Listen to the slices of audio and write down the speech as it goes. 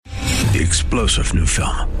The explosive new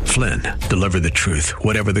film, Flynn, deliver the truth,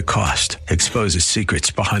 whatever the cost, exposes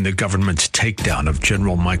secrets behind the government's takedown of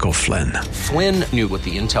General Michael Flynn. Flynn knew what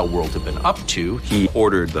the intel world had been up to. He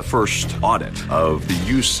ordered the first audit of the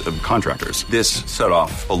use of contractors. This set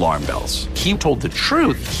off alarm bells. He told the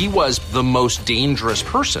truth. He was the most dangerous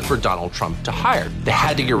person for Donald Trump to hire. They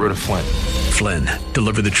had to get rid of Flynn. Flynn,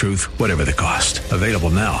 deliver the truth, whatever the cost. Available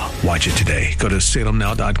now. Watch it today. Go to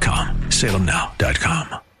salemnow.com.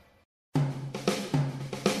 salemnow.com.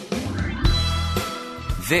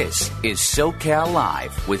 This is SoCal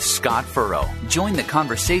Live with Scott Furrow. Join the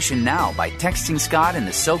conversation now by texting Scott in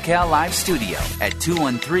the SoCal Live studio at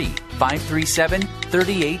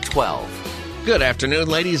 213-537-3812. Good afternoon,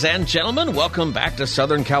 ladies and gentlemen. Welcome back to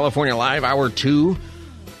Southern California Live, Hour 2.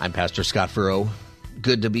 I'm Pastor Scott Furrow.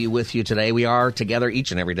 Good to be with you today. We are together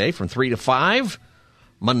each and every day from 3 to 5.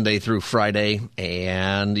 Monday through Friday,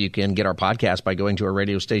 and you can get our podcast by going to our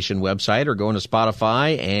radio station website or going to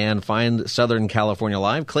Spotify and find Southern California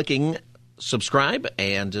Live, clicking subscribe,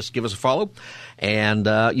 and just give us a follow. And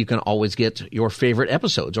you can always get your favorite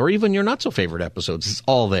episodes or even your not-so-favorite episodes. It's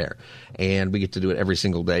all there, and we get to do it every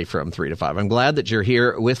single day from 3 to 5. I'm glad that you're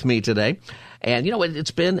here with me today. And, you know,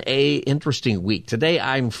 it's been a interesting week. Today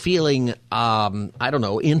I'm feeling,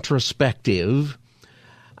 introspective.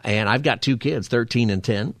 And I've got two kids, 13 and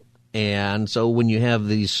 10. And so when you have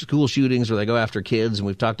these school shootings where they go after kids, and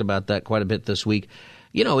we've talked about that quite a bit this week,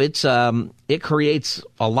 you know, it creates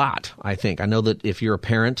a lot, I think. I know that if you're a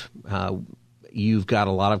parent, you've got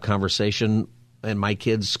a lot of conversation. And my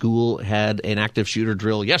kids' school had an active shooter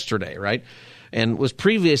drill yesterday, right? And was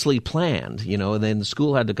previously planned, you know, and then the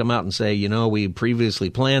school had to come out and say, you know, we previously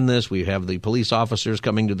planned this. We have the police officers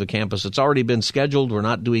coming to the campus. It's already been scheduled. We're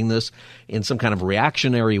not doing this in some kind of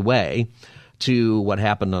reactionary way to what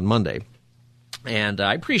happened on Monday. And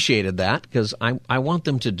I appreciated that because I want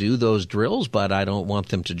them to do those drills, but I don't want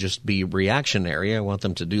them to just be reactionary. I want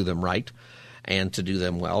them to do them right and to do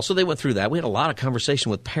them well. So they went through that. We had a lot of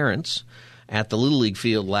conversation with parents at the Little League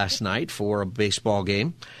field last night for a baseball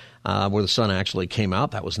game. Where the sun actually came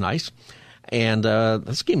out. That was nice. And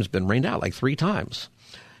this game has been rained out like 3 times.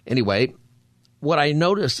 Anyway, what I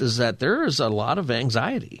noticed is that there is a lot of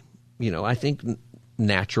anxiety. You know, I think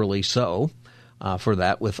naturally so for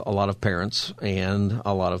that with a lot of parents and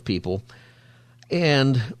a lot of people.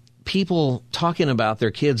 And people talking about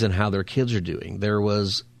their kids and how their kids are doing. There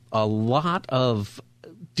was a lot of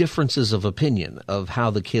differences of opinion of how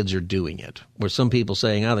the kids are doing it, where some people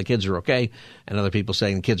saying, the kids are okay, and other people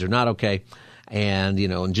saying the kids are not okay. And, you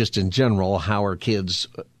know, and just in general, how are kids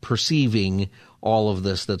perceiving all of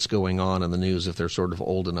this that's going on in the news if they're sort of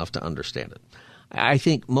old enough to understand it? I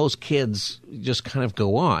think most kids just kind of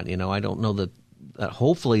go on. You know, I don't know that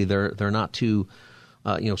hopefully they're not too,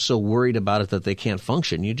 so worried about it that they can't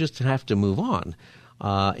function. You just have to move on.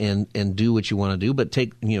 And do what you want to do, but do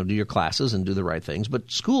your classes and do the right things. But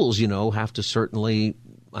schools, you know, have to certainly,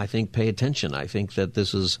 I think, pay attention. I think that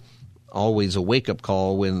this is always a wake-up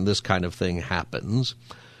call when this kind of thing happens.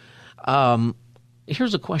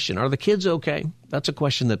 Here's a question. Are the kids okay? That's a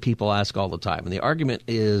question that people ask all the time. And the argument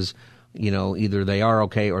is, you know, either they are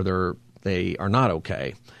okay or they are not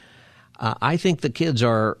okay. I think the kids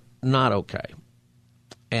are not okay.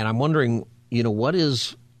 And I'm wondering,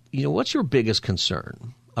 what's your biggest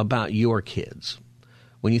concern about your kids?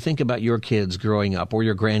 When you think about your kids growing up or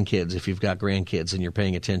your grandkids, if you've got grandkids and you're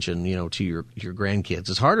paying attention, to your grandkids,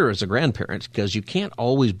 it's harder as a grandparent because you can't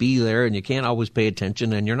always be there and you can't always pay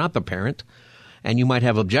attention and you're not the parent. And you might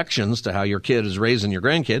have objections to how your kid is raising your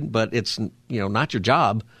grandkid, but it's, not your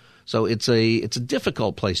job. So it's a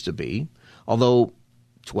difficult place to be. Although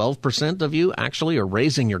 12% of you actually are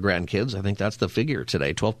raising your grandkids. I think that's the figure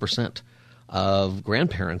today, 12%. Of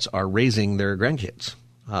grandparents are raising their grandkids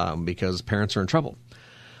because parents are in trouble.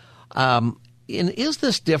 And is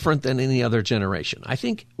this different than any other generation? I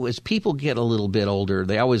think as people get a little bit older,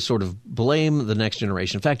 they always sort of blame the next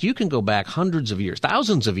generation. In fact, you can go back hundreds of years,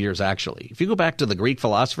 thousands of years actually. If you go back to the Greek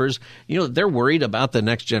philosophers, they're worried about the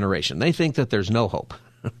next generation. They think that there's no hope.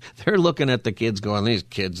 They're looking at the kids going, these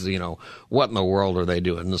kids, what in the world are they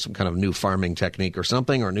doing? Some kind of new farming technique or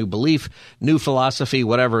something, or new belief, new philosophy,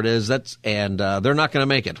 whatever it is. They're not going to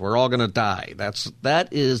make it. We're all going to die. That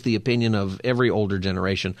is the opinion of every older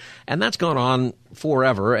generation. And that's gone on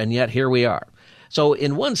forever, and yet here we are. So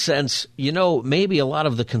in one sense, maybe a lot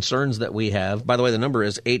of the concerns that we have, by the way, the number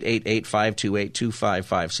is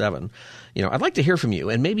 888-528-2557. I'd like to hear from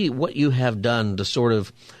you and maybe what you have done to sort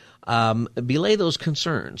of belay those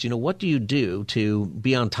concerns. What do you do to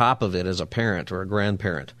be on top of it as a parent or a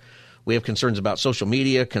grandparent? We have concerns about social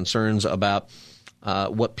media, concerns about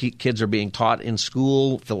what kids are being taught in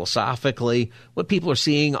school philosophically, what people are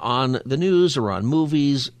seeing on the news or on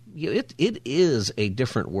movies. It is a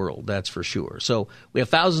different world, that's for sure. So we have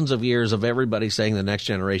thousands of years of everybody saying the next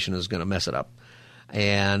generation is going to mess it up.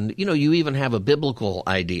 And, you even have a biblical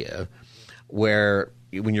idea where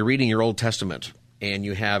when you're reading your Old Testament and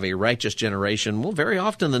you have a righteous generation, well, very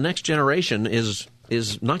often the next generation is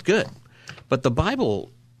not good. But the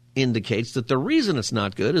Bible indicates that the reason it's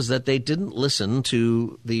not good is that they didn't listen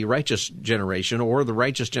to the righteous generation, or the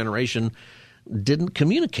righteous generation didn't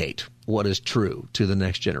communicate what is true to the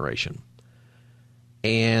next generation.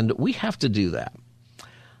 And we have to do that.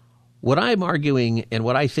 What I'm arguing and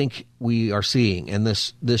what I think we are seeing in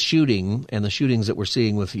this shooting and the shootings that we're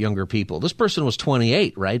seeing with younger people, this person was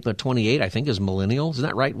 28, right? But 28, I think, is millennial. Isn't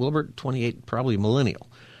that right, Wilbert? 28, probably millennial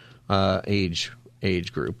age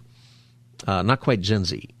group. Not quite Gen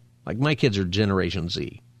Z. Like my kids are Generation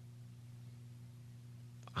Z.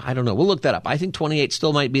 I don't know. We'll look that up. I think 28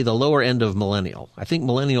 still might be the lower end of millennial. I think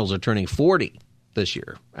millennials are turning 40 this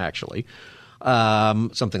year, actually.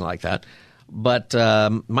 Something like that. But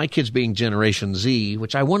my kids being Generation Z,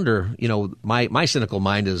 which I wonder, my cynical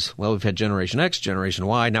mind is, well, we've had Generation X, Generation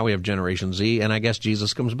Y, now we have Generation Z, and I guess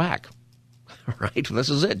Jesus comes back. Right? This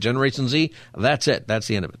is it. Generation Z, that's it. That's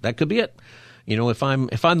the end of it. That could be it. If I'm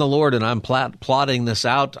the Lord and I'm plotting this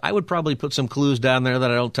out, I would probably put some clues down there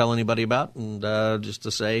that I don't tell anybody about, and just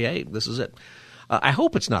to say, hey, this is it. I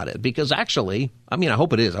hope it's not it, because actually, I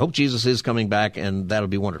hope it is. I hope Jesus is coming back, and that would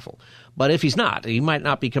be wonderful. But if he's not, he might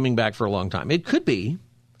not be coming back for a long time. It could be,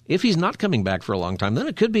 if he's not coming back for a long time, then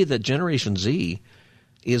it could be that Generation Z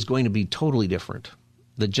is going to be totally different.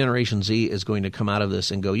 The Generation Z is going to come out of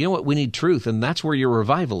this and go, you know what, we need truth, and that's where your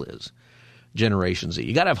revival is, Generation Z.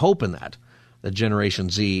 You got to have hope in that. The Generation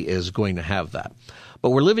Z is going to have that. But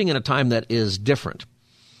we're living in a time that is different.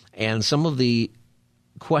 And some of the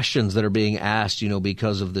questions that are being asked,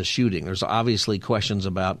 because of the shooting, there's obviously questions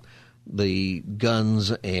about the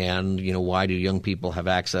guns and, why do young people have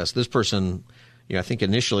access? This person, I think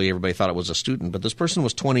initially everybody thought it was a student, but this person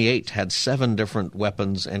was 28, had 7 different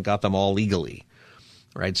weapons and got them all legally.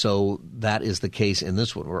 Right? So that is the case in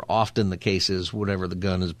this one, where often the case is whatever the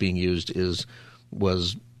gun is being used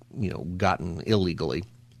was gotten illegally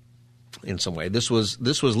in some way. This was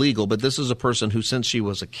legal, but this is a person who, since she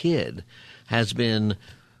was a kid, has been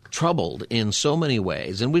troubled in so many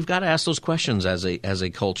ways. And we've got to ask those questions as a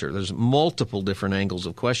culture. There's multiple different angles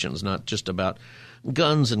of questions, not just about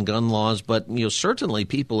guns and gun laws, but certainly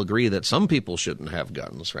people agree that some people shouldn't have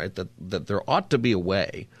guns, right? That there ought to be a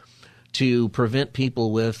way to prevent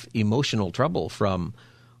people with emotional trouble from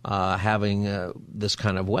having this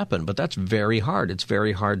kind of weapon. But that's very hard. It's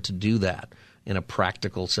very hard to do that in a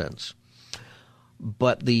practical sense.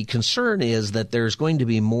 But the concern is that there's going to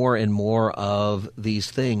be more and more of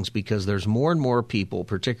these things, because there's more and more people,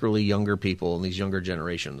 particularly younger people in these younger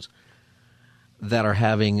generations, that are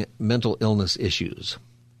having mental illness issues,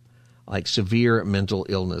 like severe mental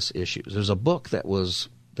illness issues. There's a book that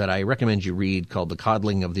I recommend you read called The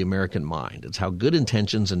Coddling of the American Mind. It's how good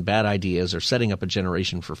intentions and bad ideas are setting up a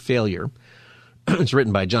generation for failure. It's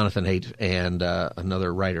written by Jonathan Haidt and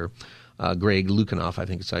another writer, Greg Lukianoff, I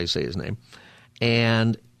think is how you say his name.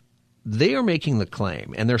 And they are making the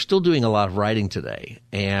claim, and they're still doing a lot of writing today,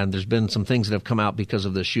 and there's been some things that have come out because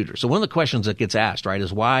of this shooter. So one of the questions that gets asked, right,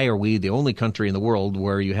 is why are we the only country in the world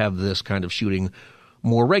where you have this kind of shooting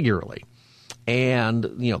more regularly? And,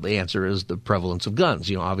 the answer is the prevalence of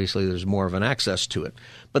guns. Obviously there's more of an access to it.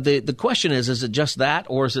 But the question is it just that,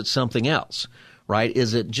 or is it something else, right?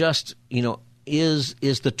 Is it just, is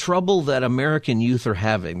the trouble that American youth are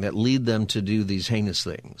having that lead them to do these heinous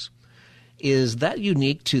things, is that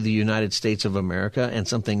unique to the United States of America and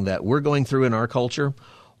something that we're going through in our culture?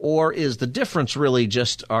 Or is the difference really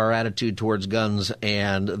just our attitude towards guns,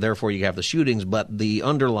 and therefore you have the shootings, but the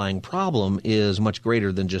underlying problem is much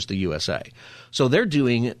greater than just the USA? So they're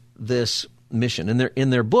doing this mission. In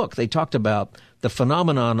their book, they talked about the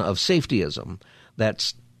phenomenon of safetyism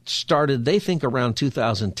that started, they think, around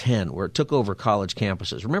 2010, where it took over college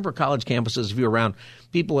campuses. Remember college campuses, if you were around,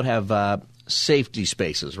 people would have safety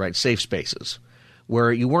spaces, right, safe spaces,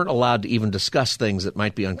 where you weren't allowed to even discuss things that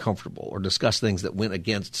might be uncomfortable or discuss things that went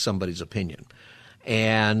against somebody's opinion.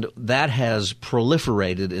 And that has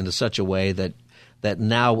proliferated into such a way that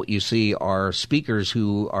now what you see are speakers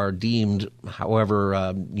who are deemed,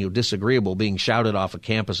 however, disagreeable, being shouted off of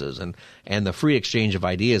campuses, and the free exchange of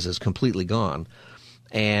ideas is completely gone.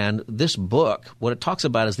 And this book, what it talks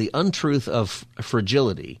about is the untruth of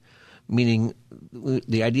fragility, meaning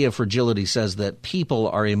the idea of fragility says that people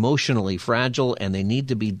are emotionally fragile and they need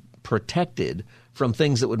to be protected from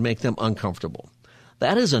things that would make them uncomfortable.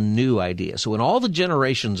 That is a new idea. So in all the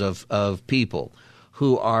generations of people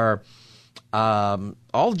who are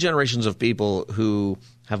all generations of people who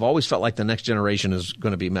have always felt like the next generation is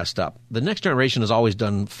going to be messed up, the next generation has always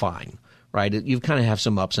done fine, right? You kind of have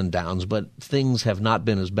some ups and downs, but things have not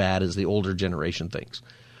been as bad as the older generation thinks.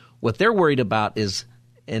 What they're worried about is,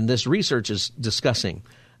 and this research is discussing,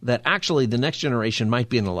 that actually the next generation might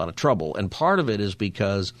be in a lot of trouble. And part of it is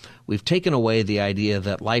because we've taken away the idea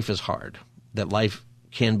that life is hard, that life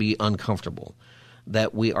can be uncomfortable,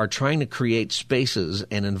 that we are trying to create spaces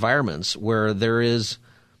and environments where there is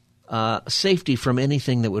safety from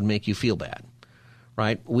anything that would make you feel bad,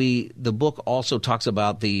 right? The book also talks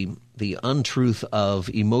about the untruth of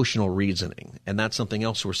emotional reasoning, and that's something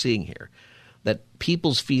else we're seeing here. That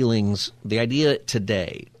people's feelings, the idea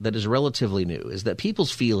today that is relatively new, is that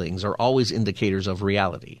people's feelings are always indicators of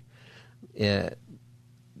reality.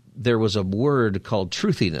 There was a word called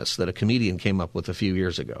truthiness that a comedian came up with a few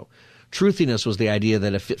years ago. Truthiness was the idea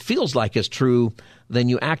that if it feels like it's true, then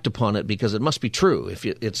you act upon it because it must be true. If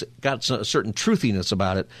it's got a certain truthiness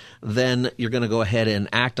about it, then you're going to go ahead and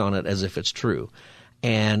act on it as if it's true.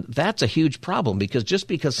 And that's a huge problem, because just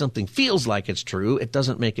because something feels like it's true, it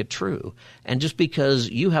doesn't make it true. And just because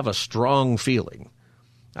you have a strong feeling,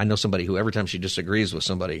 I know somebody who every time she disagrees with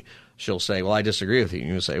somebody, she'll say, well, I disagree with you. And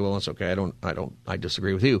you say, well, it's okay. I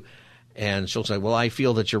disagree with you. And she'll say, well, I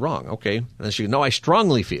feel that you're wrong. Okay. And then she goes, no, I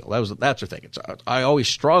strongly feel. That's her thing. I always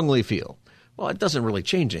strongly feel. Well, it doesn't really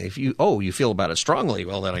change it. If you feel about it strongly,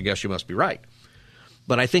 well, then I guess you must be right.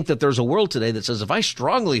 But I think that there's a world today that says if I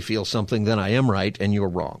strongly feel something, then I am right and you're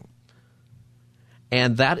wrong.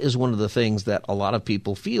 And that is one of the things that a lot of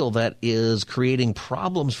people feel that is creating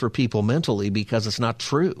problems for people mentally, because it's not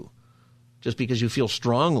true. Just because you feel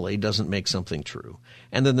strongly doesn't make something true.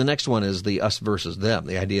 And then the next one is the us versus them,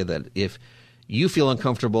 the idea that if you feel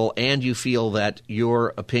uncomfortable and you feel that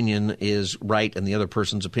your opinion is right and the other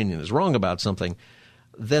person's opinion is wrong about something,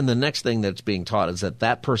 then the next thing that's being taught is that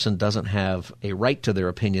that person doesn't have a right to their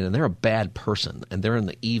opinion, and they're a bad person, and they're in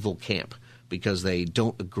the evil camp because they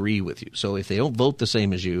don't agree with you. So if they don't vote the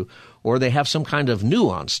same as you, or they have some kind of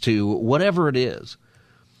nuance to whatever it is,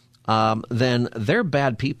 then they're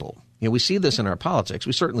bad people. You know, we see this in our politics.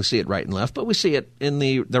 We certainly see it right and left, but we see it in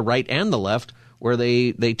the right and the left, where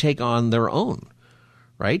they take on their own,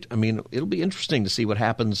 right? I mean, it'll be interesting to see what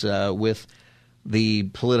happens with the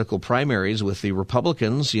political primaries with the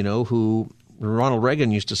Republicans, who Ronald Reagan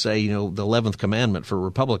used to say, the 11th commandment for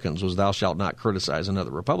Republicans was thou shalt not criticize another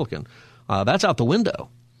Republican. That's out the window.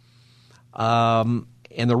 And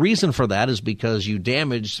the reason for that is because you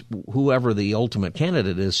damage whoever the ultimate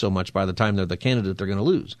candidate is so much by the time they're the candidate they're going to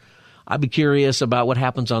lose. I'd be curious about what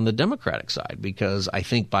happens on the Democratic side, because I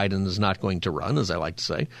think Biden is not going to run, as I like to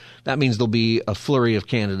say. That means there'll be a flurry of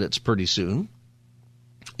candidates pretty soon,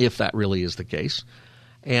 if that really is the case.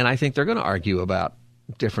 And I think they're going to argue about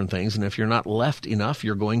different things. And if you're not left enough,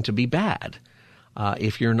 you're going to be bad.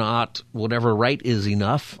 If you're not whatever right is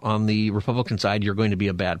enough on the Republican side, you're going to be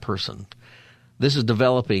a bad person. This is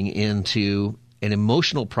developing into an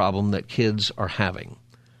emotional problem that kids are having.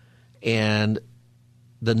 And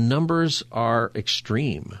the numbers are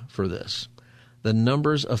extreme for this. The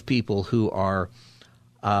numbers of people who are,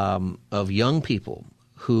 of young people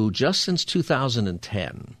who just since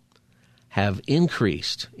 2010 have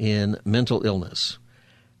increased in mental illness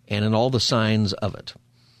and in all the signs of it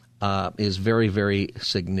is very, very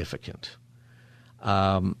significant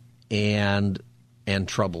and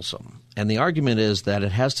troublesome. And the argument is that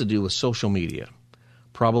it has to do with social media,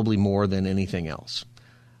 probably more than anything else,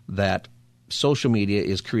 that social media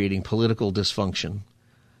is creating political dysfunction.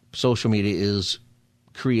 Social media is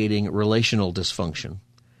creating relational dysfunction.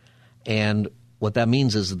 And what that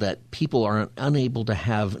means is that people are unable to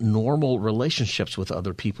have normal relationships with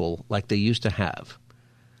other people like they used to have.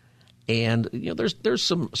 And there's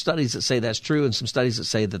some studies that say that's true and some studies that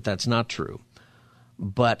say that that's not true.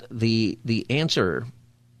 But the answer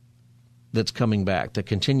that's coming back, that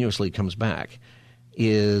continuously comes back,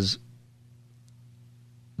 is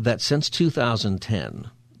that since 2010,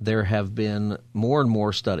 there have been more and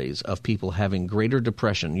more studies of people having greater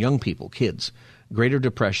depression, young people, kids, greater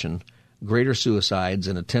depression, greater suicides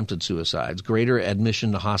and attempted suicides, greater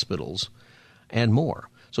admission to hospitals, and more.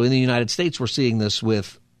 So in the United States, we're seeing this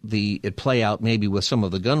with it play out maybe with some of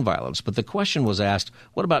the gun violence. But the question was asked,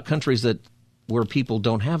 what about countries where people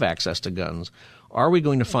don't have access to guns? Are we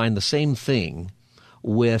going to find the same thing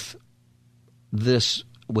with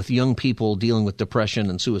young people dealing with depression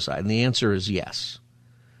and suicide? And the answer is yes.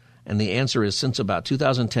 And the answer is since about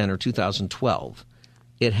 2010 or 2012,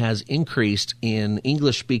 it has increased in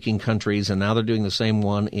English-speaking countries, and now they're doing the same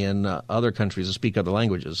one in other countries that speak other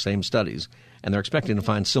languages, same studies, and they're expecting to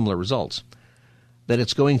find similar results, that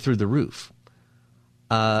it's going through the roof.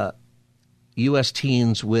 U.S.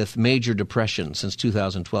 teens with major depression since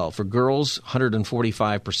 2012. For girls,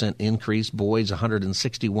 145% increase. Boys,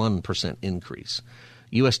 161% increase.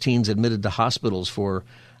 U.S. teens admitted to hospitals for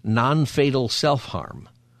non-fatal self-harm.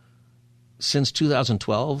 Since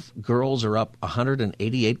 2012, girls are up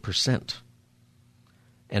 188%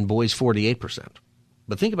 and boys 48%.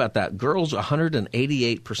 But think about that. Girls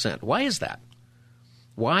 188%. Why is that?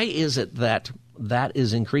 Why is it that that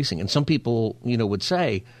is increasing? And some people, would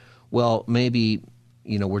say, well, maybe,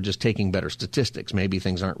 we're just taking better statistics. Maybe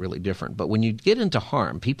things aren't really different. But when you get into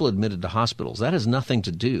harm, people admitted to hospitals, that has nothing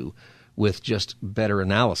to do with just better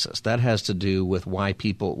analysis. That has to do with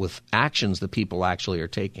with actions that people actually are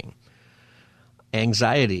taking.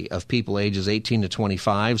 Anxiety of people ages 18 to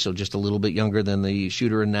 25, so just a little bit younger than the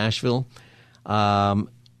shooter in Nashville,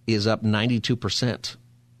 is up 92%.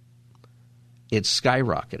 It's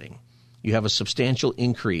skyrocketing. You have a substantial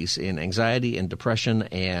increase in anxiety and depression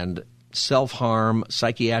and self-harm,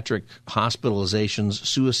 psychiatric hospitalizations,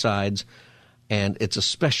 suicides, and it's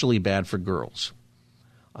especially bad for girls.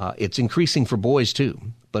 It's increasing for boys too,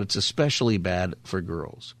 but it's especially bad for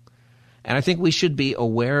girls. And I think we should be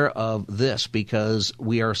aware of this because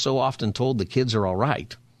we are so often told the kids are all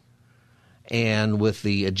right. And with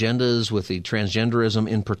the agendas, with the transgenderism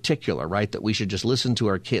in particular, right, that we should just listen to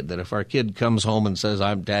our kid, that if our kid comes home and says,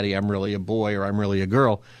 Daddy, I'm really a boy or I'm really a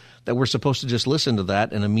girl, that we're supposed to just listen to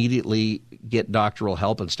that and immediately get doctoral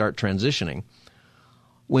help and start transitioning.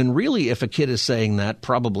 When really, if a kid is saying that,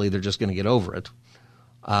 probably they're just going to get over it.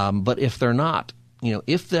 But if they're not,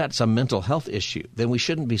 if that's a mental health issue, then we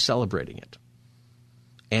shouldn't be celebrating it.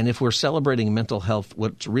 And if we're celebrating mental health,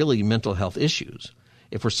 what's really mental health issues,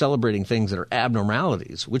 if we're celebrating things that are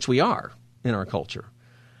abnormalities, which we are in our culture,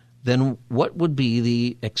 then what would be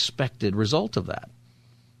the expected result of that?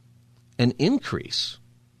 An increase,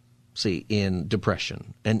 in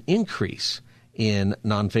depression, an increase in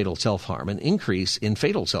non-fatal self-harm, an increase in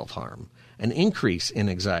fatal self-harm, an increase in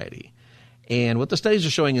anxiety. And what the studies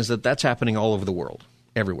are showing is that that's happening all over the world,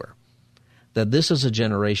 everywhere. That this is a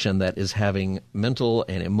generation that is having mental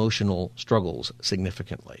and emotional struggles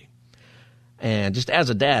significantly. And just as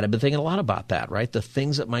a dad, I've been thinking a lot about that, right? The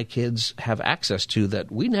things that my kids have access to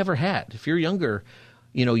that we never had. If you're younger,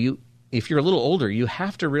 if you're a little older, you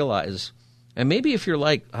have to realize, and maybe if you're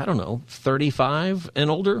 35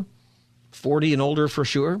 and older, 40 and older for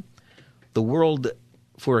sure, the world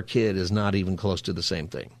for a kid is not even close to the same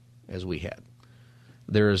thing as we had.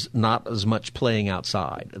 There's not as much playing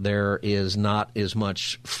outside. There is not as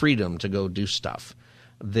much freedom to go do stuff.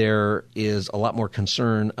 There is a lot more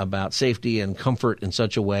concern about safety and comfort in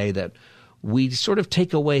such a way that we sort of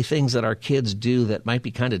take away things that our kids do that might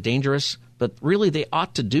be kind of dangerous, but really they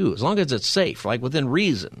ought to do as long as it's safe, like within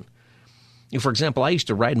reason. For example, I used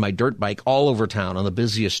to ride my dirt bike all over town on the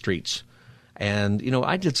busiest streets. And,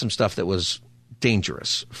 I did some stuff that was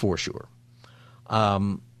dangerous for sure.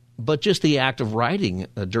 But just the act of riding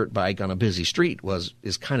a dirt bike on a busy street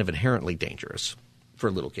is kind of inherently dangerous for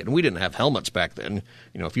a little kid. And we didn't have helmets back then.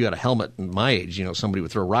 If you had a helmet in my age, somebody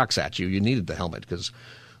would throw rocks at you. You needed the helmet because,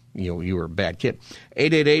 you were a bad kid.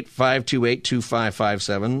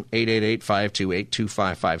 888-528-2557,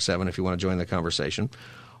 888-528-2557 if you want to join the conversation.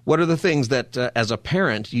 What are the things that, as a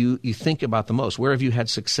parent, you think about the most? Where have you had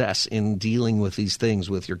success in dealing with these things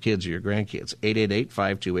with your kids or your grandkids?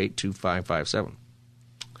 888-528-2557.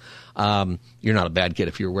 You're not a bad kid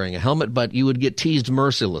if you're wearing a helmet, but you would get teased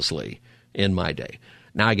mercilessly in my day.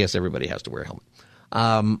 Now I guess everybody has to wear a helmet.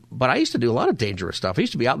 But I used to do a lot of dangerous stuff. I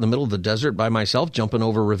used to be out in the middle of the desert by myself, jumping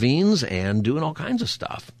over ravines and doing all kinds of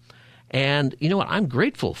stuff. And you know what? I'm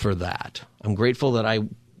grateful for that. I'm grateful that I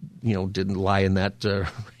didn't lie in that,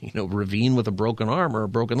 ravine with a broken arm or a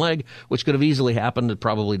broken leg, which could have easily happened. It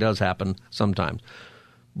probably does happen sometimes.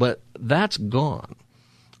 But that's gone.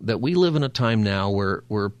 That we live in a time now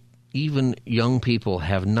where even young people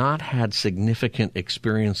have not had significant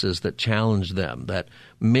experiences that challenge them, that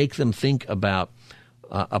make them think about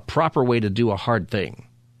a proper way to do a hard thing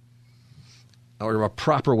or a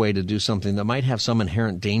proper way to do something that might have some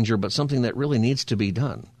inherent danger, but something that really needs to be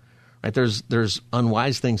done. Right? There's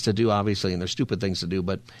unwise things to do, obviously, and there's stupid things to do,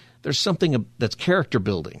 but there's something that's character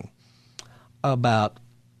building about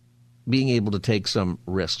being able to take some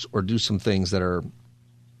risks or do some things that are,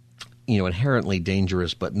 inherently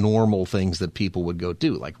dangerous, but normal things that people would go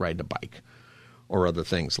do, like ride a bike or other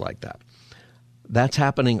things like that. That's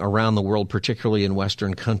happening around the world, particularly in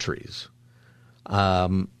Western countries.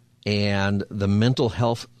 And the mental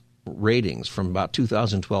health ratings from about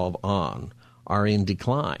 2012 on are in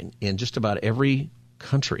decline in just about every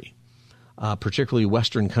country, particularly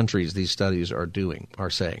Western countries. These studies are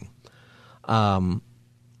saying, and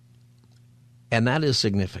that is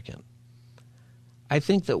significant. I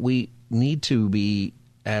think that we need to be,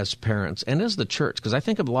 as parents and as the church, because I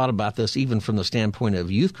think a lot about this even from the standpoint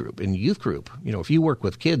of youth group. In youth group, if you work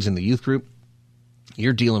with kids in the youth group,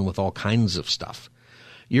 you're dealing with all kinds of stuff.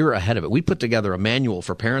 You're ahead of it. We put together a manual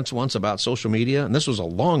for parents once about social media, and this was a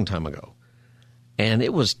long time ago. And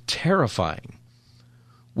it was terrifying.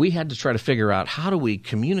 We had to try to figure out, how do we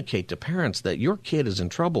communicate to parents that your kid is in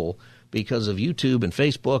trouble because of YouTube and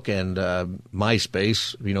Facebook and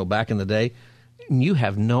MySpace, back in the day, and you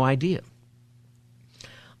have no idea.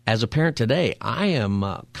 As a parent today, I am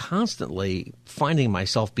constantly finding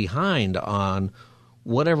myself behind on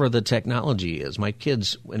whatever the technology is. My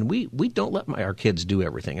kids, and we don't let our kids do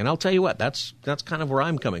everything. And I'll tell you what, that's kind of where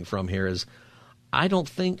I'm coming from here is I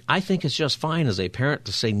think it's just fine as a parent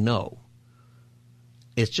to say no.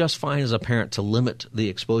 It's just fine as a parent to limit the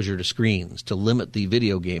exposure to screens, to limit the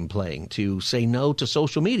video game playing, to say no to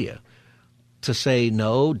social media, to say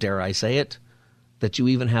no, dare I say it, that you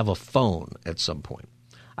even have a phone at some point.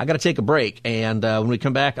 I got to take a break, and when we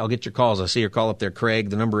come back, I'll get your calls. I see your call up there, Craig.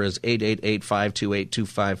 The number is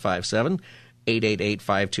 888-528-2557,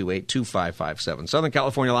 888-528-2557. Southern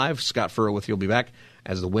California Live, Scott Furrow with you. We'll be back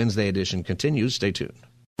as the Wednesday edition continues. Stay tuned.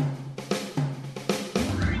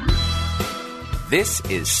 This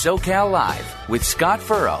is SoCal Live with Scott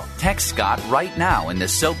Furrow. Text Scott right now in the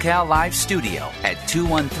SoCal Live studio at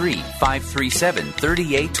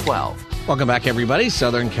 213-537-3812. Welcome back, everybody.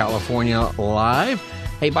 Southern California Live.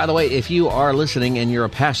 Hey, by the way, if you are listening and you're a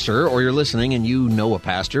pastor, or you're listening and you know a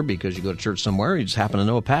pastor because you go to church somewhere, you just happen to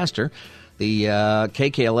know a pastor, the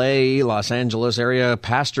KKLA Los Angeles area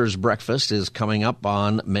Pastors Breakfast is coming up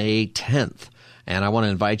on May 10th. And I want to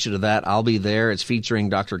invite you to that. I'll be there. It's featuring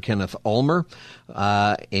Dr. Kenneth Ulmer,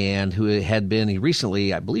 and he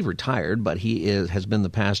recently, I believe, retired, but he has been the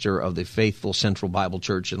pastor of the Faithful Central Bible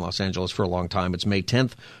Church in Los Angeles for a long time. It's May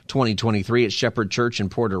 10th, 2023 at Shepherd Church in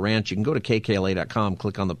Porter Ranch. You can go to kkla.com,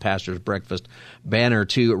 click on the Pastor's Breakfast banner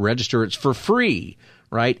to register. It's for free.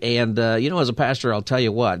 Right. And, as a pastor, I'll tell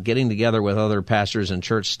you what, getting together with other pastors and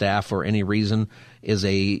church staff for any reason is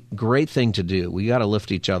a great thing to do. We got to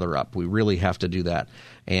lift each other up. We really have to do that.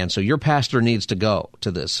 And so your pastor needs to go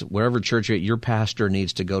to this. Wherever church you're at, your pastor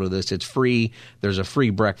needs to go to this. It's free. There's a free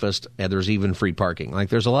breakfast, and there's even free parking. Like,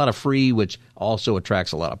 there's a lot of free, which also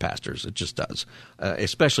attracts a lot of pastors. It just does,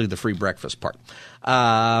 especially the free breakfast part.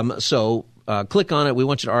 Click on it. We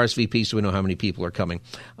want you to RSVP so we know how many people are coming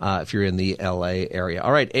if you're in the L.A. area.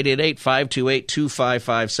 All right,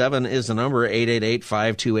 888-528-2557 is the number,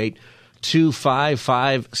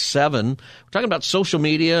 888-528-2557. We're talking about social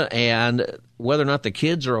media and whether or not the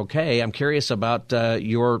kids are okay. I'm curious about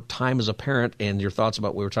your time as a parent and your thoughts about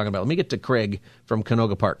what we were talking about. Let me get to Craig from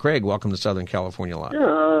Canoga Park. Craig, welcome to Southern California Live.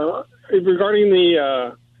 Yeah, regarding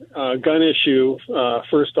the gun issue,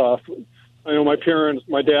 first off, I know my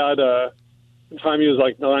dad, the time he was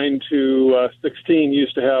like 9 to 16,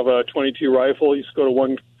 used to have a .22 rifle. He used to go to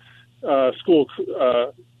one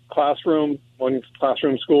classroom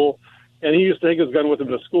school, and he used to take his gun with him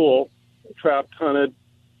to school, trapped, hunted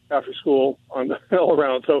after school all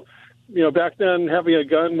around. So, back then having a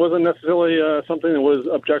gun wasn't necessarily something that was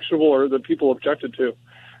objectionable or that people objected to.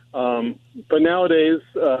 But nowadays,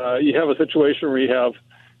 you have a situation where you have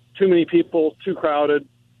too many people, too crowded.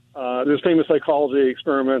 There's a famous psychology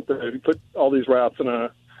experiment that you put all these rats in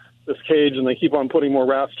this cage, and they keep on putting more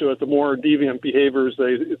rats to it. The more deviant behaviors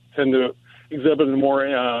they tend to exhibit, and the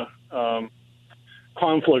more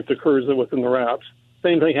conflict occurs within the rats.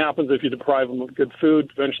 Same thing happens if you deprive them of good food.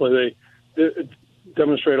 Eventually, they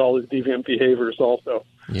demonstrate all these deviant behaviors also.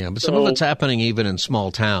 Yeah, but some of it's happening even in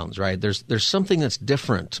small towns, right? There's something that's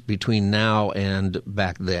different between now and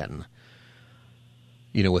back then.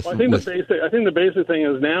 I think the basic thing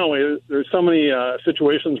is now there's so many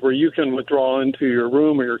situations where you can withdraw into your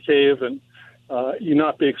room or your cave and you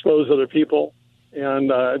not be exposed to other people.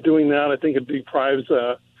 And doing that, I think it deprives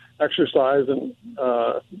exercise and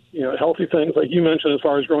healthy things like you mentioned as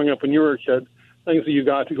far as growing up when you were a kid, things that you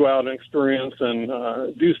got to go out and experience and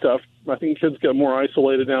do stuff. I think kids get more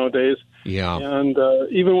isolated nowadays. Yeah. And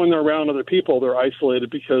even when they're around other people, they're isolated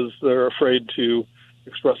because they're afraid to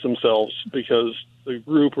express themselves because the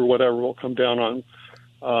group or whatever will come down on.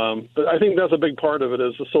 But I think that's a big part of it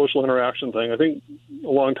is the social interaction thing. I think a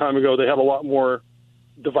long time ago they had a lot more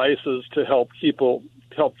devices to help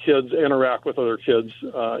kids interact with other kids,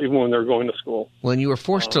 even when they're going to school. Well, and you were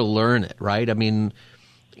forced to learn it, right? I mean,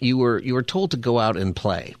 you were told to go out and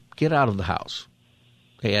play, get out of the house.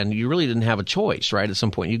 And you really didn't have a choice, right? At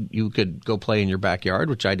some point, you could go play in your backyard,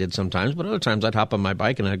 which I did sometimes, but other times I'd hop on my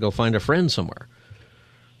bike and I'd go find a friend somewhere,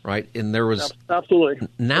 right? And there was absolutely.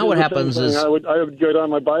 Now what happens is I would get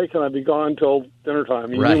on my bike and I'd be gone till dinner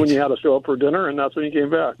time. You knew when you had to show up for dinner, and that's when you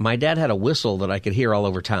came back. My dad had a whistle that I could hear all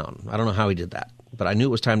over town. I don't know how he did that, but I knew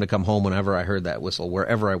it was time to come home whenever I heard that whistle,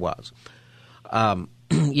 wherever I was.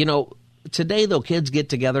 Today though, kids get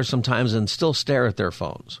together sometimes and still stare at their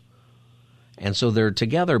phones. And so they're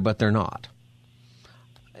together, but they're not.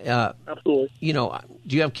 Absolutely. Do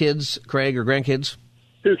you have kids, Craig, or grandkids?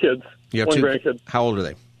 2 kids. You have 2 grandkid. How old are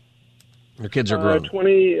they? Your kids are grown.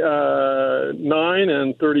 29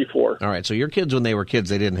 and 34. All right. So your kids, when they were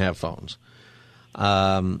kids, they didn't have phones.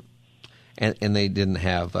 And they didn't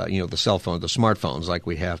have, the cell phone, the smartphones like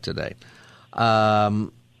we have today.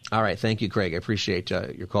 All right. Thank you, Craig. I appreciate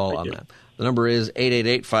your call on that. The number is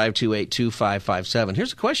 888-528-2557.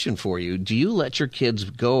 Here's a question for you. Do you let your kids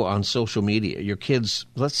go on social media? Your kids,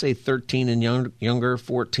 let's say 13 and younger,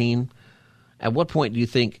 14. At what point do you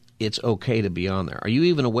think it's okay to be on there? Are you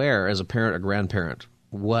even aware as a parent or grandparent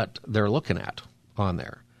what they're looking at on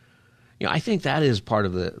there? I think that is part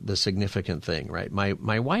of the significant thing, right?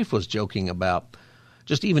 My wife was joking about,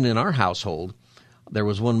 just even in our household, there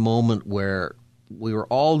was one moment where we were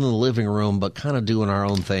all in the living room, but kind of doing our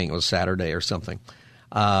own thing. It was Saturday or something.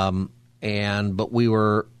 But we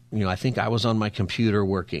were, I think I was on my computer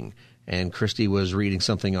working, and Christy was reading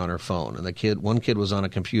something on her phone. And one kid was on a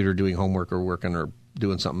computer doing homework or working or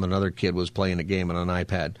doing something. Another kid was playing a game on an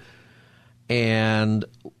iPad. And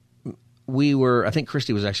I think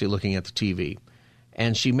Christy was actually looking at the TV.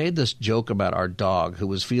 And she made this joke about our dog we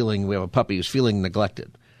have a puppy who's feeling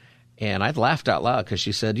neglected. And I laughed out loud because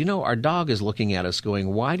she said, our dog is looking at us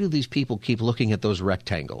going, why do these people keep looking at those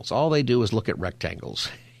rectangles? All they do is look at rectangles,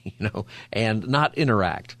 and not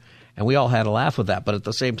interact. And we all had a laugh with that. But at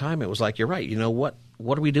the same time, it was like, you're right.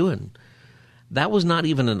 What are we doing? That was not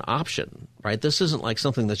even an option, right? This isn't like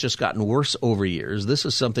something that's just gotten worse over years. This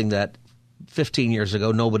is something that 15 years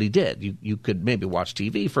ago nobody did. You could maybe watch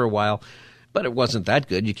TV for a while, but it wasn't that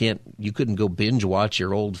good. You couldn't go binge watch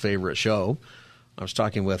your old favorite show. I was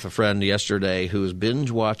talking with a friend yesterday who's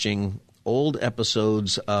binge watching old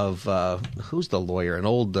episodes of who's the lawyer? An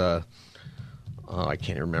old I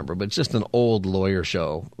can't remember, but it's just an old lawyer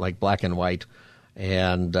show, like black and white.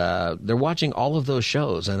 And they're watching all of those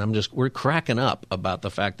shows, and we're cracking up about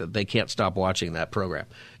the fact that they can't stop watching that program.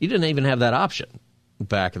 You didn't even have that option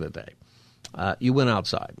back in the day. You went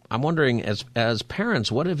outside. I'm wondering, as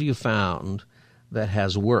parents, what have you found that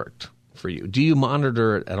has worked for you? Do you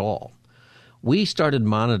monitor it at all? We started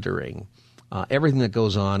monitoring everything that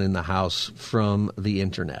goes on in the house from the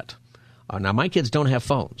internet. Now, my kids don't have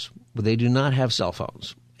phones, but they do not have cell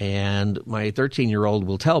phones. And my 13-year-old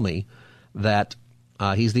will tell me that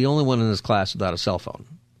he's the only one in his class without a cell phone.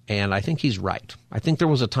 And I think he's right. I think there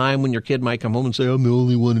was a time when your kid might come home and say, I'm the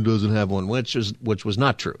only one who doesn't have one, which was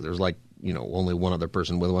not true. There's only one other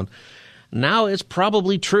person with one. Now it's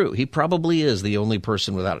probably true. He probably is the only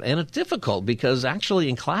person without it. And it's difficult because actually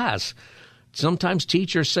in class, sometimes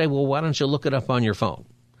teachers say, well, why don't you look it up on your phone?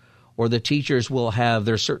 Or the teachers will have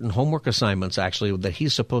their certain homework assignments actually that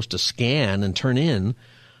he's supposed to scan and turn in,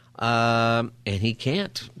 and he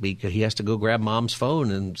can't because he has to go grab mom's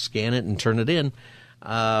phone and scan it and turn it in.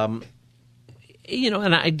 And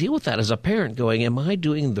I deal with that as a parent going, am I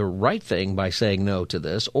doing the right thing by saying no to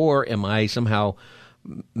this? Or am I somehow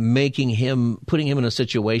putting him in a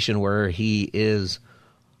situation where he is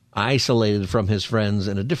isolated from his friends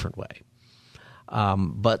in a different way?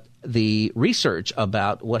 But the research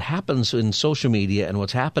about what happens in social media and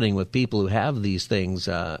what's happening with people who have these things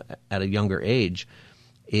at a younger age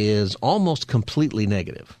is almost completely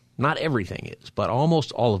negative. Not everything is, but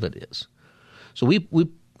almost all of it is. So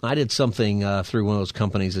I did something through one of those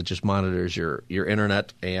companies that just monitors your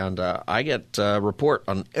internet, and I get a report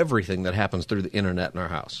on everything that happens through the internet in our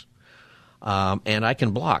house. And I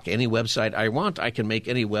can block any website I want. I can make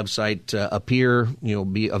any website appear,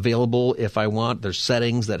 be available if I want. There's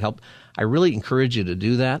settings that help. I really encourage you to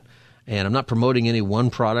do that. And I'm not promoting any one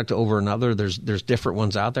product over another. There's different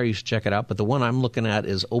ones out there. You should check it out. But the one I'm looking at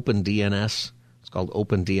is OpenDNS. It's called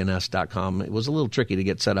OpenDNS.com. It was a little tricky to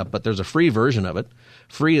get set up, but there's a free version of it.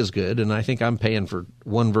 Free is good, and I think I'm paying for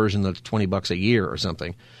one version that's $20 a year or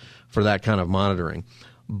something for that kind of monitoring.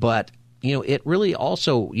 But it really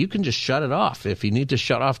also, you can just shut it off. If you need to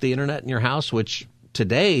shut off the internet in your house, which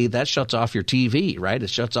today that shuts off your TV, right? It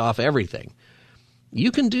shuts off everything.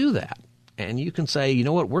 You can do that. And you can say, you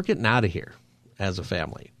know what, we're getting out of here as a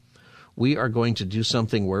family. We are going to do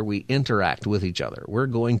something where we interact with each other. We're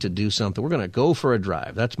going to do something. We're going to go for a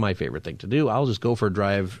drive. That's my favorite thing to do. I'll just go for a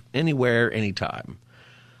drive anywhere, anytime.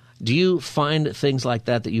 Do you find things like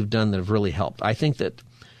that you've done that have really helped? I think that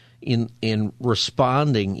in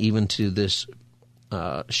responding even to this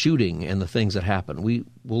shooting and the things that happen, we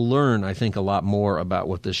will learn, I think, a lot more about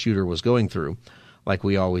what this shooter was going through, like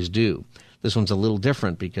we always do. This one's a little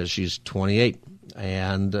different because she's 28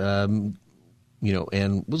 and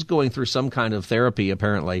and was going through some kind of therapy,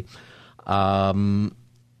 apparently.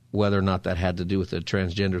 Whether or not that had to do with the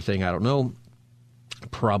transgender thing, I don't know.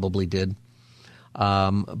 Probably did.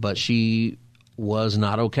 But she was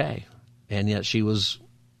not okay. And yet she was,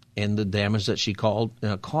 and the damage that she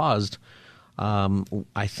caused,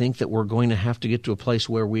 I think that we're going to have to get to a place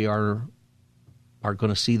where we are going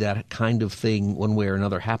to see that kind of thing one way or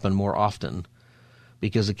another happen more often,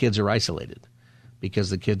 because the kids are isolated, because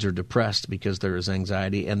the kids are depressed, because there is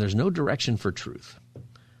anxiety, and there's no direction for truth.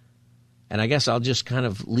 And I guess I'll just kind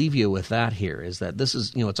of leave you with that here, is that this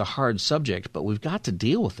is, it's a hard subject, but we've got to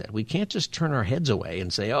deal with it. We can't just turn our heads away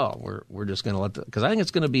and say, we're just going to let because I think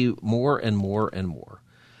it's going to be more and more and more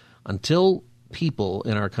until people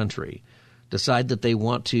in our country decide that they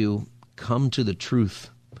want to come to the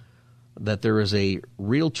truth, that there is a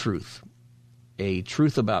real truth, a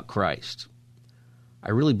truth about Christ.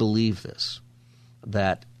 I really believe this,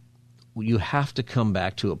 that you have to come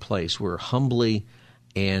back to a place where humbly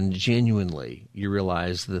and genuinely you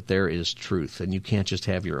realize that there is truth, and you can't just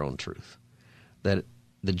have your own truth, that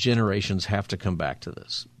the generations have to come back to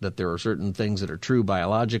this, that there are certain things that are true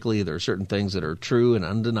biologically, there are certain things that are true and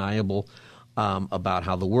undeniable about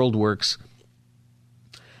how the world works,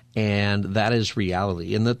 and that is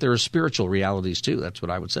reality, and that there are spiritual realities too. That's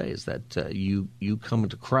what I would say, is that you coming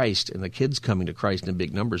to Christ and the kids coming to Christ in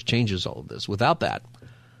big numbers changes all of this. Without that,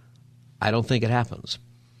 I don't think it happens.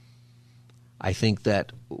 I think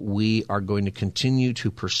that we are going to continue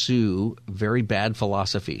to pursue very bad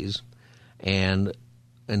philosophies and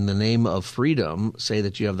in the name of freedom say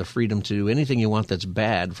that you have the freedom to do anything you want that's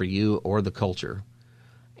bad for you or the culture,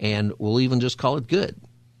 and we'll even just call it good.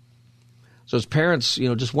 So as parents,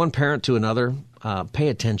 just one parent to another, pay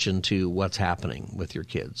attention to what's happening with your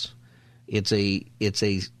kids. And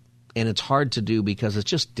it's hard to do because it's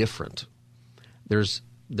just different. There's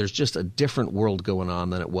just a different world going on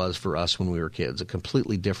than it was for us when we were kids, a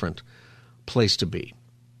completely different place to be.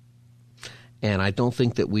 And I don't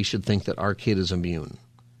think that we should think that our kid is immune.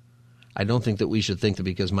 I don't think that we should think that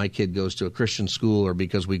because my kid goes to a Christian school or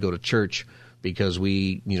because we go to church, because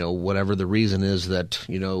we, whatever the reason is that,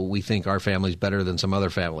 we think our family's better than some other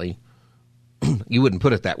family. You wouldn't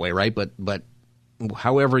put it that way, right? But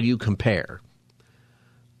however you compare,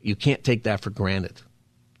 you can't take that for granted.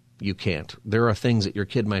 You can't. There are things that your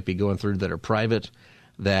kid might be going through that are private,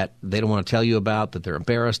 that they don't want to tell you about, that they're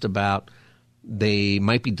embarrassed about. They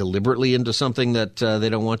might be deliberately into something that they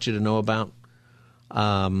don't want you to know about.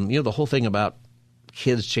 The whole thing about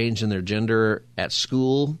kids changing their gender at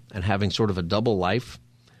school and having sort of a double life,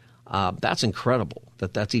 that's incredible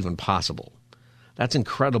that that's even possible. That's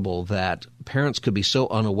incredible that parents could be so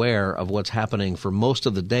unaware of what's happening for most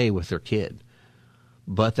of the day with their kid.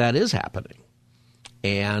 But that is happening.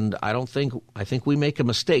 And I think we make a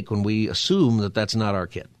mistake when we assume that that's not our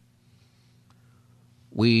kid.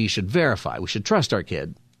 We should verify. We should trust our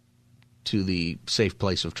kid to the safe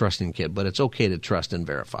place of trusting a kid, but it's okay to trust and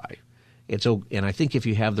verify. And I think if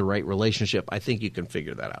you have the right relationship, I think you can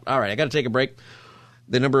figure that out. All right, I got to take a break.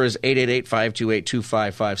 The number is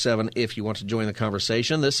 888-528-2557 if you want to join the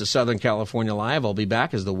conversation. This is Southern California Live. I'll be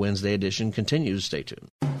back as the Wednesday edition continues. Stay tuned.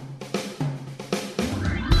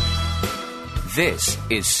 This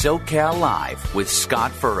is SoCal Live with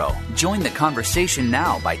Scott Furrow. Join the conversation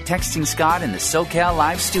now by texting Scott in the SoCal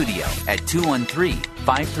Live studio at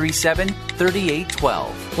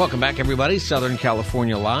 213-537-3812. Welcome back, everybody. Southern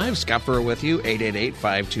California Live. Scott Furrow with you,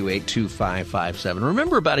 888-528-2557.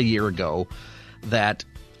 Remember about a year ago that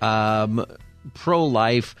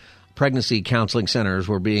pro-life pregnancy counseling centers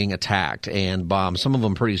were being attacked and bombed, some of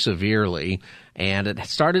them pretty severely. And it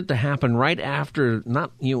started to happen right after,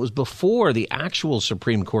 it was before the actual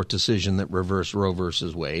Supreme Court decision that reversed Roe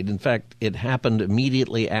versus Wade. In fact, it happened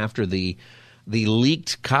immediately after the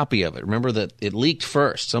leaked copy of it. Remember that it leaked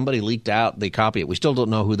first. Somebody leaked out the copy of it. We still don't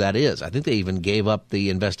know who that is. I think they even gave up the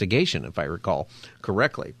investigation, if I recall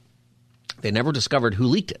correctly. They never discovered who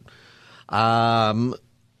leaked it.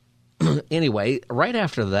 Anyway, right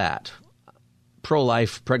after that,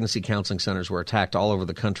 pro-life pregnancy counseling centers were attacked all over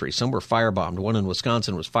the country. Some were firebombed. One in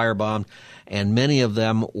Wisconsin was firebombed, and many of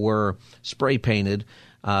them were spray painted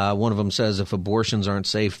One of them says, if abortions aren't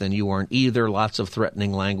safe, then you aren't either. Lots of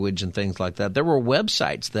threatening language and things like that. There were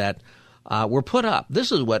websites that were put up.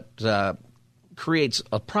 This is what creates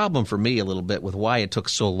a problem for me a little bit with why it took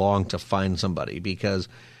so long to find somebody. Because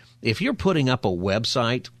if you're putting up a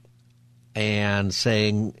website and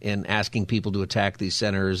saying and asking people to attack these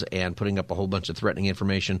centers and putting up a whole bunch of threatening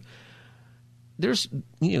information,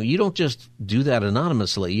 you don't just do that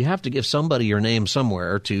anonymously. You have to give somebody your name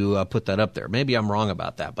somewhere to put that up there. Maybe I'm wrong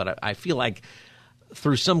about that, but I feel like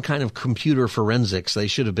through some kind of computer forensics, they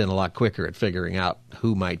should have been a lot quicker at figuring out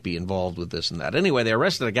who might be involved with this and that. Anyway, they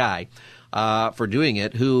arrested a guy for doing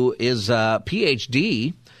it who is a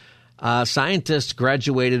PhD scientist,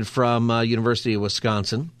 graduated from University of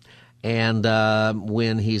Wisconsin. And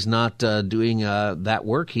when he's not doing that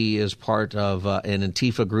work, he is part of an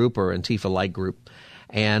Antifa group or Antifa-like group.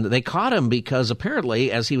 And they caught him because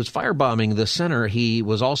apparently as he was firebombing the center, he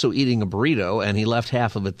was also eating a burrito, and he left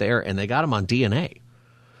half of it there, and they got him on DNA.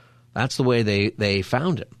 That's the way they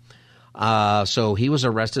found him. So he was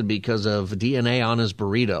arrested because of DNA on his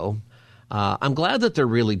burrito. I'm glad that they're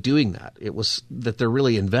really doing that. It was that they're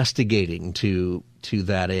really investigating to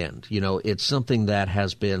that end. It's something that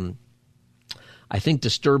has been, I think,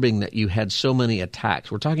 disturbing that you had so many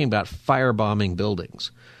attacks. We're talking about firebombing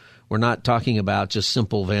buildings. We're not talking about just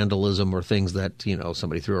simple vandalism or things that,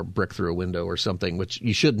 somebody threw a brick through a window or something, which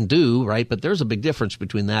you shouldn't do, right? But there's a big difference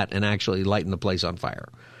between that and actually lighting the place on fire,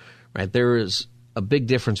 right? There is a big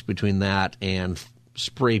difference between that and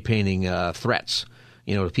spray painting threats,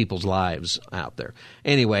 to people's lives out there.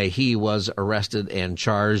 Anyway, he was arrested and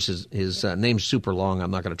charged. His name's super long.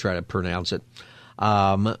 I'm not going to try to pronounce it.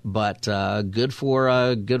 But good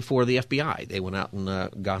for the FBI. They went out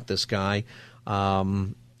and got this guy.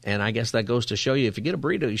 And I guess that goes to show you, if you get a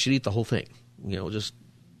burrito, you should eat the whole thing.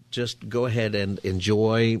 Just go ahead and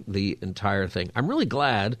enjoy the entire thing. I'm really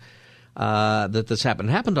glad that this happened.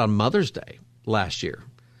 It happened on Mother's Day last year.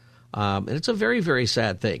 And it's a very, very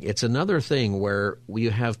sad thing. It's another thing where you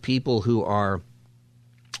have people who are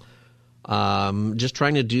just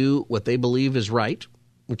trying to do what they believe is right,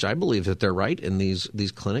 which I believe that they're right in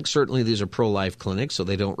these clinics. Certainly these are pro-life clinics, so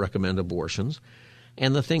they don't recommend abortions.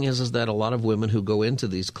 And the thing is that a lot of women who go into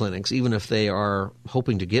these clinics, even if they are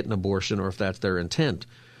hoping to get an abortion or if that's their intent,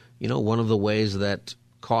 one of the ways that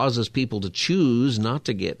causes people to choose not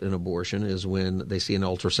to get an abortion is when they see an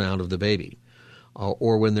ultrasound of the baby.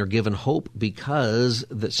 Or when they're given hope because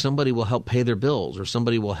that somebody will help pay their bills or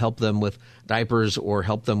somebody will help them with diapers or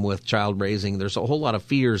help them with child raising. There's a whole lot of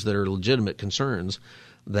fears that are legitimate concerns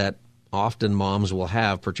that often moms will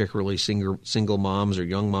have, particularly single moms or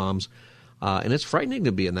young moms. And it's frightening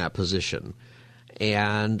to be in that position.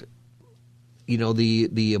 And,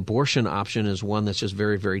 the abortion option is one that's just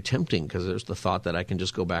very, very tempting because there's the thought that I can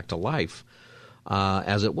just go back to life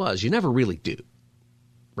as it was. You never really do.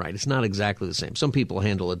 Right, it's not exactly the same. Some people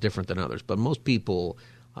handle it different than others, but most people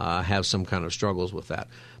have some kind of struggles with that.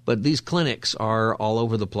 But these clinics are all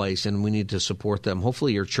over the place, and we need to support them.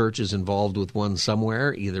 Hopefully your church is involved with one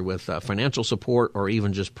somewhere, either with financial support or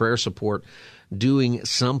even just prayer support, doing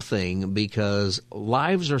something because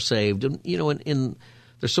lives are saved. And,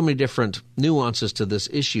 there's so many different nuances to this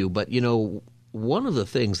issue, but, one of the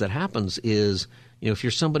things that happens is, if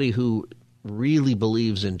you're somebody who really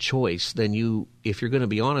believes in choice, then if you're going to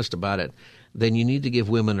be honest about it, then you need to give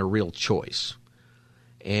women a real choice.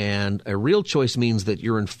 And a real choice means that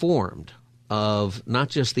you're informed of not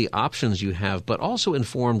just the options you have, but also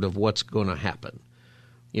informed of what's going to happen.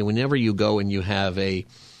 Whenever you go and you have a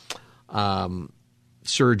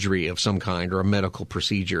surgery of some kind or a medical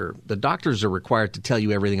procedure, the doctors are required to tell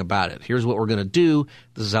you everything about it. Here's what we're going to do.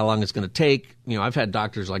 This is how long it's going to take. I've had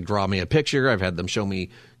doctors draw me a picture. I've had them show me,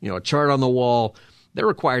 a chart on the wall. They're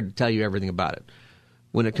required to tell you everything about it.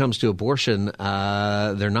 When it comes to abortion,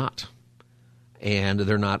 they're not. And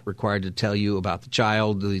they're not required to tell you about the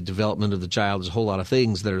child, the development of the child. There's a whole lot of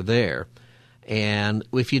things that are there. And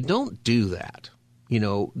if you don't do that,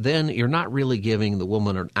 then you're not really giving the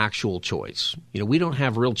woman an actual choice. We don't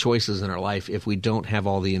have real choices in our life if we don't have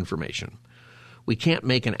all the information. We can't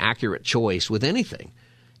make an accurate choice with anything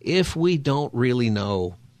if we don't really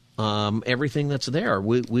know everything that's there.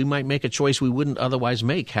 We might make a choice we wouldn't otherwise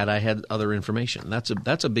make had I had other information.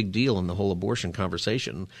 That's a big deal in the whole abortion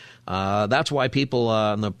conversation. That's why people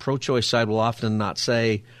on the pro-choice side will often not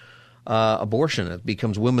say abortion. It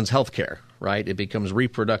becomes women's health care, right? It becomes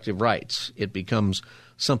reproductive rights. It becomes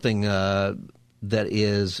something that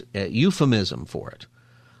is a euphemism for it.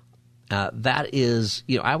 That is,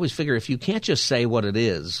 I always figure if you can't just say what it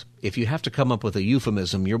is, if you have to come up with a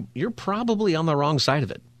euphemism, you're probably on the wrong side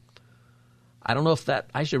of it. I don't know if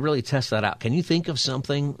I should really test that out. Can you think of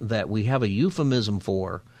something that we have a euphemism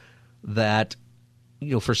for that,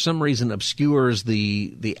 for some reason obscures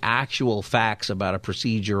the actual facts about a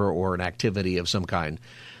procedure or an activity of some kind?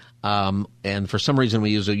 And for some reason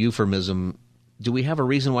we use a euphemism. Do we have a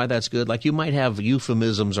reason why that's good? Like you might have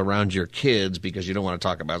euphemisms around your kids because you don't want to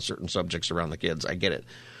talk about certain subjects around the kids. I get it.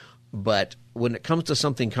 But when it comes to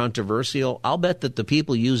something controversial, I'll bet that the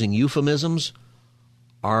people using euphemisms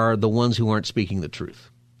are the ones who aren't speaking the truth.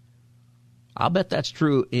 I'll bet that's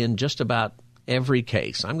true in just about every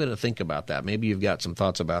case. I'm going to think about that. Maybe you've got some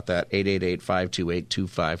thoughts about that.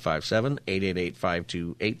 888-528-2557,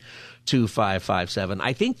 888-528-2557.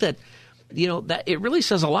 I think that, that it really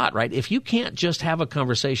says a lot, right? If you can't just have a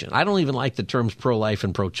conversation. I don't even like the terms pro-life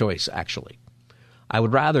and pro-choice, actually. I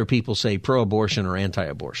would rather people say pro-abortion or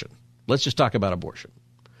anti-abortion. Let's just talk about abortion.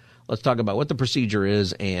 Let's talk about what the procedure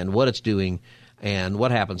is and what it's doing and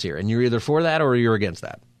what happens here. And you're either for that or you're against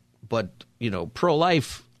that. But,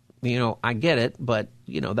 pro-life, I get it, but,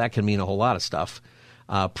 that can mean a whole lot of stuff.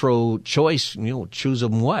 Pro-choice, choose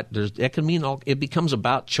them what? It can mean it becomes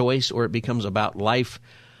about choice or it becomes about life.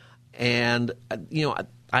 And,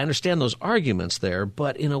 I understand those arguments there,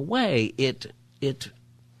 but in a way it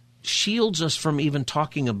shields us from even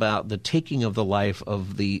talking about the taking of the life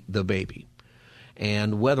of the baby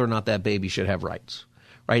and whether or not that baby should have rights,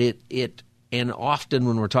 right? And often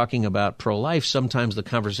when we're talking about pro-life, sometimes the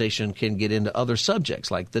conversation can get into other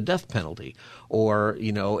subjects like the death penalty or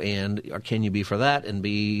can you be for that and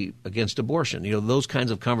be against abortion? Those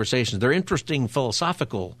kinds of conversations. They're interesting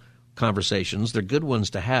philosophical conversations. They're good ones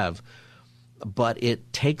to have, but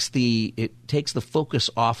it takes the focus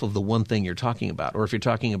off of the one thing you're talking about. Or if you're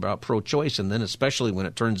talking about pro-choice, and then especially when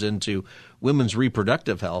it turns into women's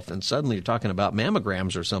reproductive health and suddenly you're talking about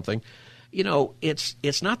mammograms or something,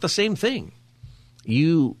 it's not the same thing.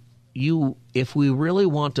 If we really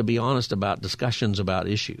want to be honest about discussions about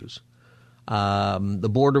issues, the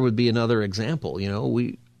border would be another example.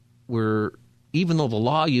 We're even though the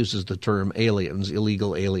law uses the term aliens,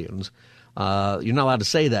 illegal aliens, you're not allowed to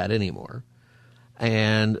say that anymore.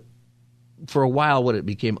 And for a while, it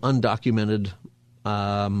became undocumented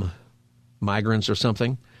migrants or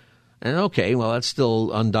something. And okay, well, that's still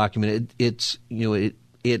undocumented. It's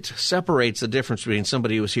it separates the difference between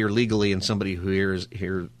somebody who is here legally and somebody who is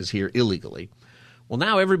here illegally. Well,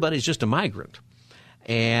 now everybody's just a migrant.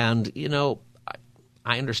 And,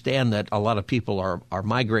 I understand that a lot of people are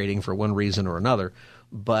migrating for one reason or another,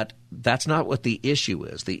 but that's not what the issue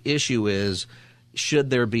is. The issue is, should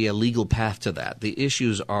there be a legal path to that? The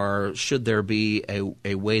issues are, should there be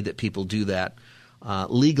a way that people do that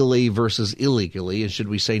legally versus illegally, and should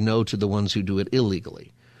we say no to the ones who do it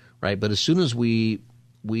illegally, right? But as soon as we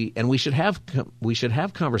should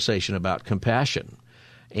have conversation about compassion,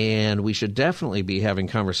 and we should definitely be having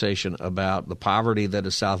conversation about the poverty that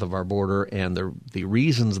is south of our border and the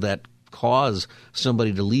reasons that cause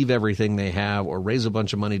somebody to leave everything they have or raise a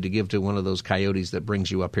bunch of money to give to one of those coyotes that brings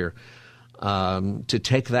you up here, to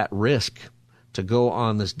take that risk to go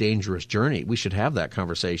on this dangerous journey. We should have that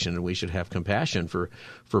conversation and we should have compassion for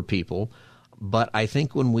people. But I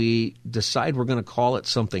think when we decide we're going to call it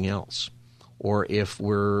something else, or if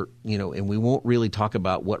we're, and we won't really talk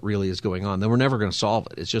about what really is going on, then we're never going to solve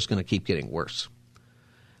it. It's just going to keep getting worse.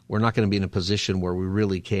 We're not going to be in a position where we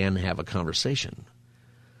really can have a conversation.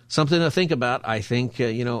 Something to think about, I think,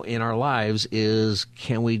 in our lives is,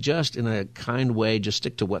 can we just, in a kind way, just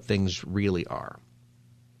stick to what things really are?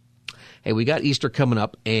 Hey, we got Easter coming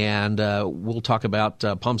up, and we'll talk about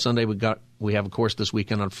Palm Sunday. We have, of course, this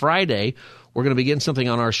weekend. On Friday, we're going to begin something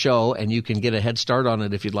on our show, and you can get a head start on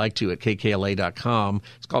it if you'd like to at kkla.com.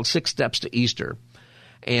 It's called 6 Steps to Easter.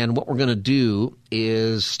 And what we're going to do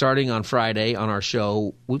is, starting on Friday on our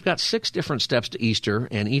show, we've got 6 different steps to Easter,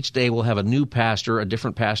 and each day we'll have a new pastor, a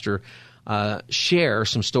different pastor, share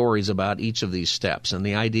some stories about each of these steps. And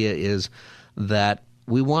the idea is that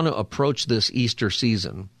we want to approach this Easter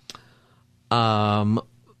season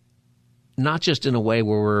not just in a way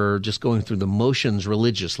where we're just going through the motions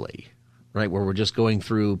religiously, right, where we're just going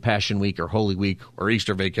through Passion Week or Holy Week or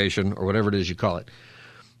Easter vacation or whatever it is you call it.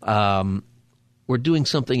 We're doing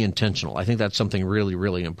something intentional. I think that's something really,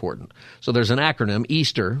 really important. So there's an acronym,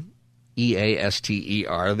 Easter,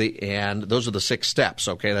 E-A-S-T-E-R, and those are the 6 steps,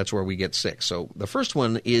 okay? That's where we get 6. So the first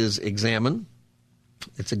one is examine.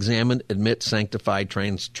 It's examine, admit, sanctify,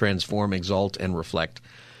 transform, exalt, and reflect.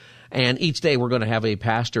 And each day we're going to have a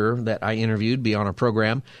pastor that I interviewed be on our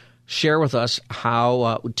program, share with us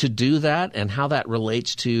how to do that and how that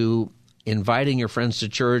relates to inviting your friends to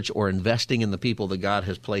church or investing in the people that God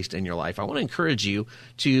has placed in your life. I want to encourage you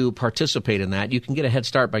to participate in that. You can get a head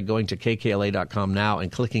start by going to kkla.com now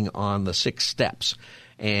and clicking on the 6 steps.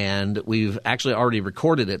 And we've actually already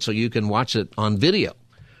recorded it so you can watch it on video.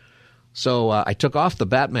 So I took off the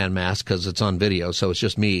Batman mask because it's on video, so it's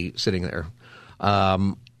just me sitting there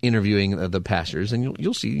interviewing the pastors, and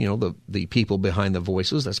you'll see, the people behind the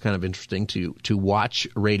voices. That's kind of interesting to watch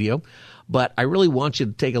radio. But I really want you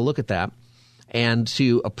to take a look at that and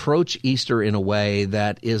to approach Easter in a way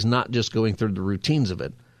that is not just going through the routines of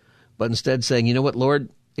it, but instead saying, you know what, Lord,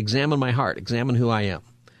 examine my heart, examine who I am,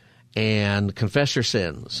 and confess your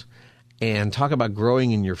sins, and talk about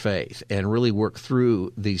growing in your faith, and really work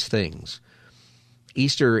through these things.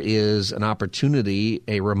 Easter is an opportunity,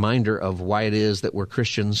 a reminder of why it is that we're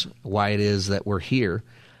Christians, why it is that we're here,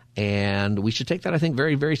 and we should take that, I think,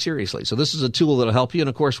 very, very seriously. So this is a tool that will help you, and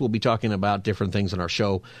of course we'll be talking about different things in our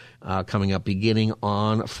show coming up beginning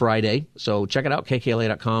on Friday. So check it out,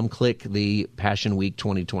 kkla.com, click the Passion Week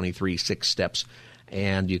 2023 6 Steps,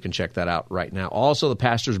 and you can check that out right now. Also, the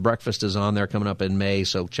Pastor's Breakfast is on there coming up in May,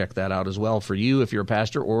 so check that out as well for you if you're a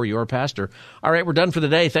pastor or you're a pastor. All right, we're done for the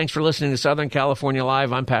day. Thanks for listening to Southern California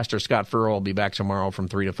Live. I'm Pastor Scott Furrow. I'll be back tomorrow from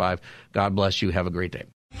 3 to 5. God bless you. Have a great day.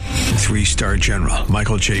 3-star General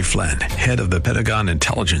Michael J. Flynn, head of the Pentagon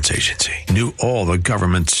Intelligence Agency, knew all the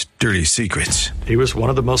government's dirty secrets. He was one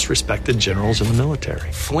of the most respected generals in the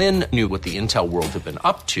military. Flynn knew what the intel world had been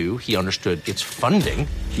up to. He understood its funding.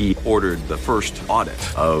 He ordered the first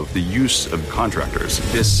audit of the use of contractors.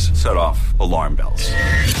 This set off alarm bells.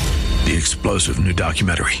 The explosive new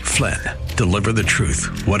documentary, Flynn, Deliver the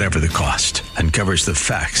Truth, Whatever the Cost, uncovers the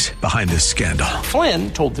facts behind this scandal.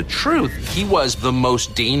 Flynn told the truth. He was the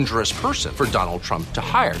most dangerous person for Donald Trump to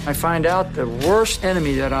hire. I find out the worst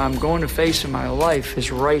enemy that I'm going to face in my life is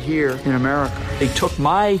right here in America. They took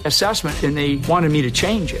my assessment and they wanted me to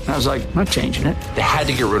change it. And I was like, I'm not changing it. They had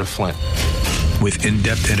to get rid of Flynn. With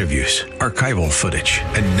in-depth interviews, archival footage,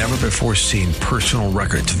 and never-before-seen personal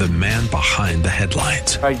records of the man behind the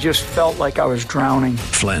headlines. I just felt like I was drowning.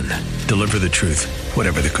 Flynn, Deliver the Truth,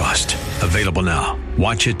 Whatever the Cost. Available now.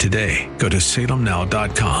 Watch it today. Go to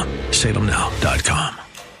salemnow.com. salemnow.com.